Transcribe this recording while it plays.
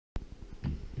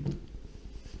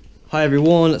Hi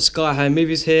everyone, Sky High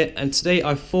Movies here, and today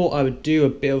I thought I would do a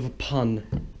bit of a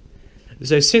pun.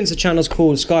 So since the channel's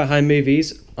called Sky High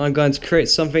Movies, I'm going to create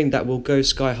something that will go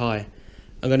sky high.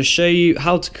 I'm going to show you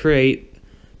how to create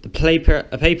a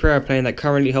paper airplane that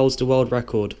currently holds the world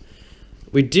record.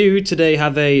 We do today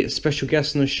have a special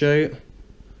guest on the show,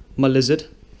 my lizard,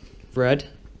 Red.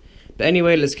 But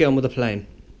anyway, let's get on with the plane.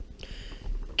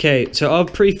 Okay, so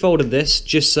I've pre-folded this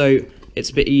just so it's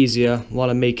a bit easier while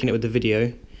I'm making it with the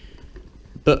video.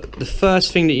 But the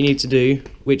first thing that you need to do,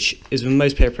 which is with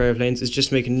most paper airplanes, is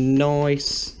just make a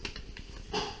nice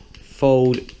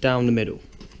fold down the middle.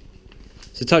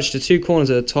 So touch the two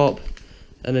corners at the top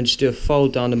and then just do a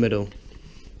fold down the middle.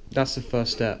 That's the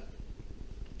first step.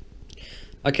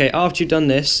 Okay, after you've done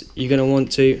this, you're going to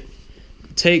want to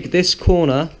take this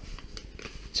corner,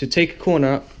 so take a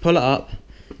corner, pull it up,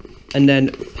 and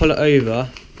then pull it over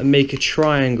and make a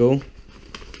triangle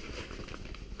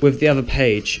with the other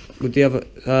page,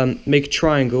 make a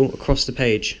triangle across the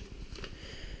page.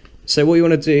 So what you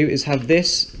want to do is have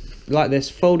this, like this,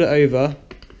 fold it over,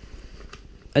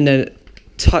 and then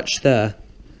touch there.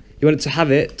 You want it to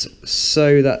have it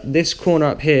so that this corner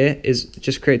up here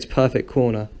just creates a perfect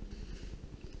corner.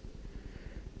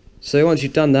 So once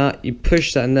you've done that, you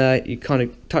push that in there, you kind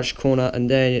of touch the corner,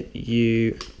 and then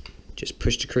you just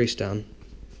push the crease down.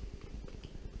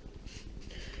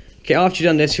 Okay, after you've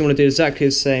done this, you want to do exactly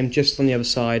the same, just on the other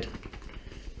side.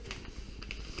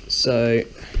 So,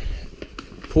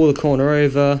 pull the corner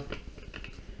over,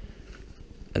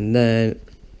 and then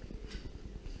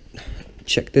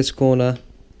check this corner,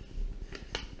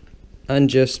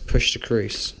 and just push the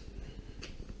crease.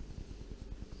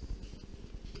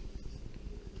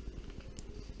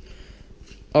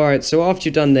 Alright, so after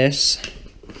you've done this,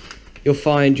 you'll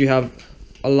find you have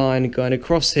a line going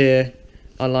across here,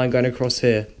 a line going across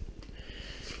here.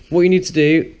 What you need to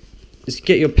do is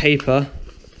get your paper,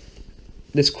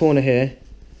 this corner here,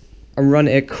 and run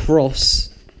it across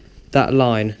that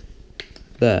line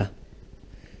there.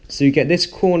 So you get this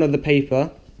corner of the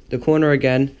paper, the corner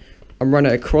again, and run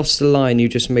it across the line you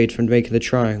just made from making the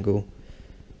triangle.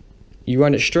 You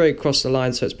run it straight across the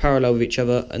line so it's parallel with each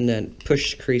other, and then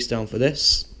push the crease down for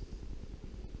this.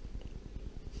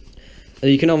 And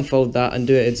you can unfold that and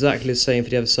do it exactly the same for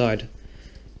the other side.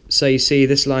 So you see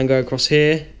this line go across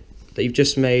here that you've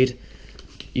just made.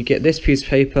 You get this piece of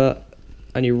paper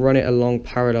and you run it along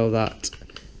parallel that.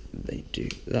 They do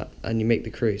that, and you make the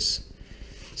crease.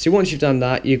 So once you've done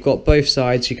that, you've got both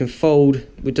sides. You can fold,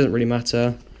 it doesn't really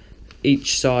matter,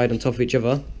 each side on top of each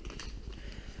other.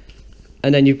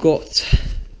 And then you've got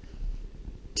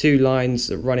two lines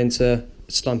that run into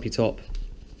a slumpy top.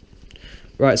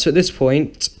 Right, so at this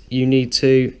point, you need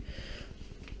to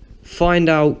find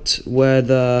out where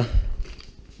the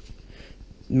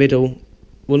middle,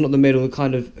 well not the middle, the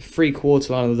kind of 3/4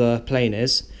 line of the plane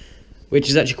is, which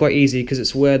is actually quite easy because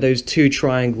it's where those two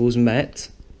triangles met.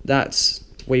 That's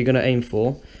where you're going to aim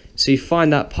for. So you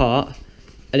find that part,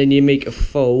 and then you make a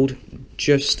fold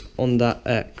just on that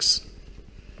X.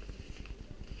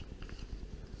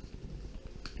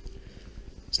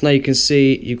 So now you can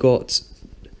see you've got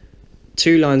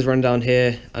two lines running down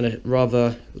here and a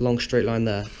rather long straight line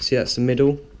there. See, that's the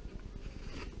middle.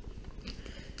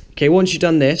 Okay, once you've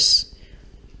done this,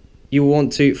 you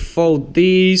want to fold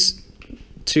these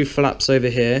two flaps over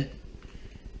here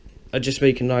and just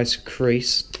make a nice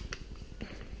crease.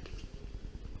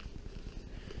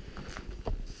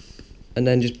 And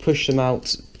then just push them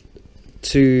out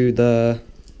to the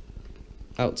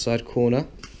outside corner.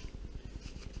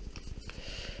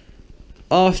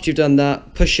 After you've done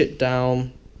that, push it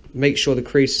down, make sure the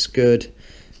crease is good,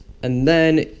 and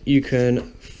then you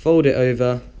can fold it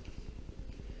over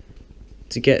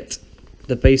to get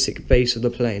the basic base of the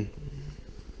plane.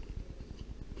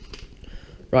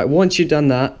 Right, once you've done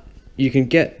that, you can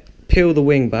peel the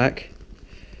wing back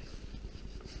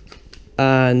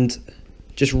and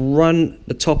just run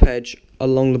the top edge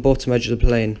along the bottom edge of the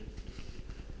plane,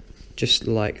 just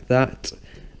like that,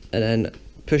 and then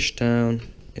push down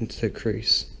into the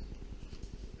crease.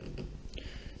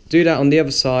 Do that on the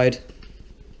other side,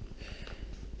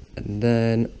 and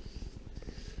then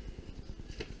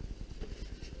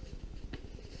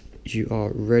you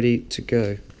are ready to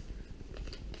go.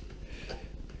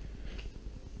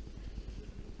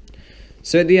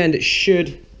 So at the end it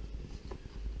should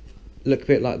look a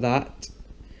bit like that.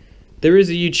 There is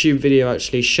a YouTube video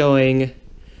actually showing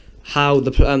how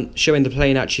the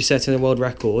plane actually setting a world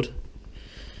record.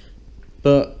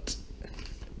 But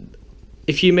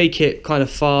if you make it kind of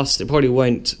fast, it probably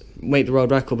won't make the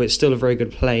world record, but it's still a very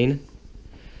good plane.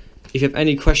 If you have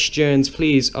any questions,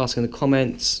 please ask in the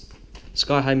comments.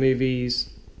 Sky High Movies,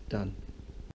 Done.